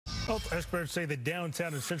Health experts say that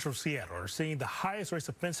downtown and central Seattle are seeing the highest rates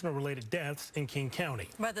of fentanyl-related deaths in King County.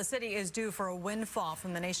 But the city is due for a windfall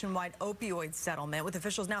from the nationwide opioid settlement, with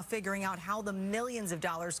officials now figuring out how the millions of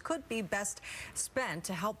dollars could be best spent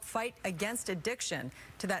to help fight against addiction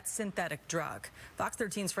to that synthetic drug. Fox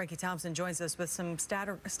 13's Frankie Thompson joins us with some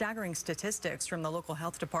staggering statistics from the local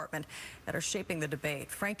health department that are shaping the debate.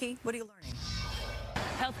 Frankie, what are you learning?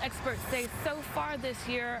 Health experts say so far this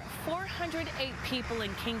year, 408 people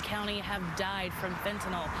in King County have died from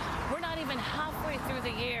fentanyl. We're not even halfway through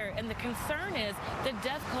the year, and the concern is the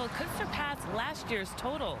death toll could surpass last year's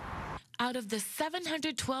total. Out of the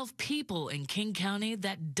 712 people in King County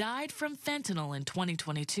that died from fentanyl in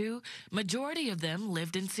 2022, majority of them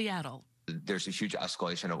lived in Seattle. There's a huge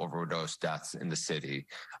escalation of overdose deaths in the city.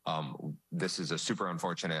 This is a super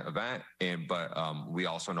unfortunate event, but we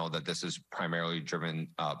also know that this is primarily driven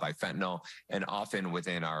by fentanyl and often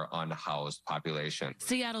within our unhoused population.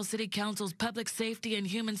 Seattle City Council's Public Safety and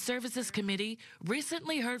Human Services Committee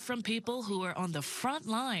recently heard from people who are on the front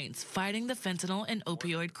lines fighting the fentanyl and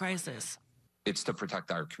opioid crisis. It's to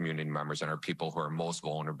protect our community members and our people who are most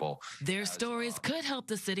vulnerable. Their stories could help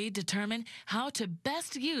the city determine how to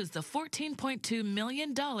best use the $14.2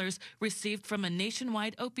 million received from a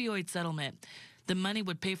nationwide opioid settlement. The money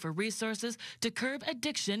would pay for resources to curb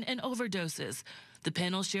addiction and overdoses. The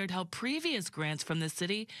panel shared how previous grants from the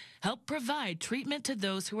city help provide treatment to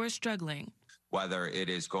those who are struggling. Whether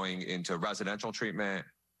it is going into residential treatment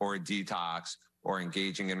or a detox, or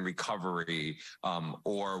engaging in recovery,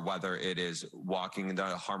 or whether it is walking the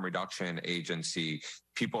harm reduction agency,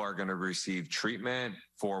 people are going to receive treatment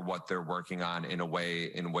for what they're working on in a way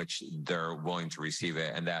in which they're willing to receive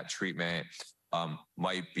it. And that treatment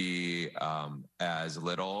might be as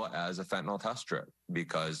little as a fentanyl test strip,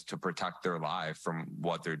 because to protect their life from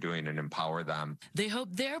what they're doing and empower them. They hope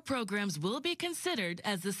their programs will be considered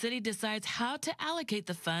as the city decides how to allocate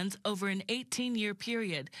the funds over an 18-year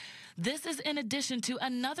period. This is in addition to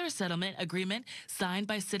another settlement agreement signed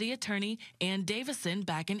by City Attorney Ann Davison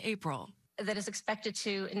back in April. That is expected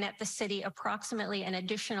to net the city approximately an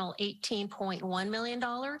additional $18.1 million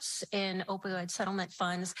in opioid settlement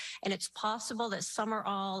funds, and it's possible that some or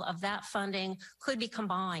all of that funding could be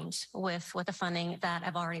combined with the funding that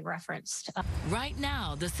I've already referenced. Right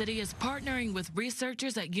now, the city is partnering with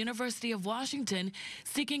researchers at University of Washington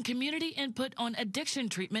seeking community input on addiction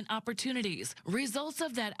treatment opportunities. Results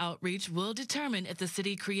of that outreach will determine if the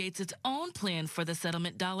city creates its own plan for the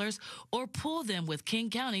settlement dollars or pool them with King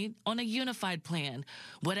County on a unified plan.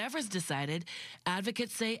 Whatever's decided,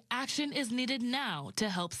 advocates say action is needed now to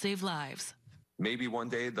help save lives. Maybe one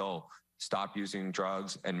day they'll stop using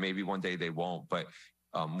drugs, and maybe one day they won't. But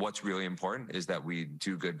what's really important is that we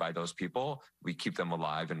do good by those people. We keep them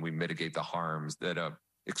alive, and we mitigate the harms that a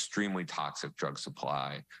extremely toxic drug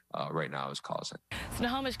supply right now is causing.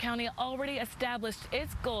 Snohomish County already established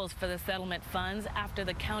its goals for the settlement funds after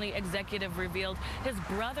the county executive revealed his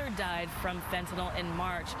brother died from fentanyl in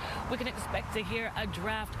March. We can expect to hear a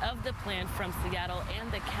draft of the plan from Seattle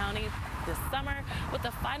and the county this summer, with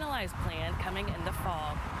a finalized plan coming in the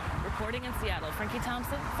fall. Reporting in Seattle, Frankie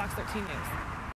Thompson, Fox 13 News.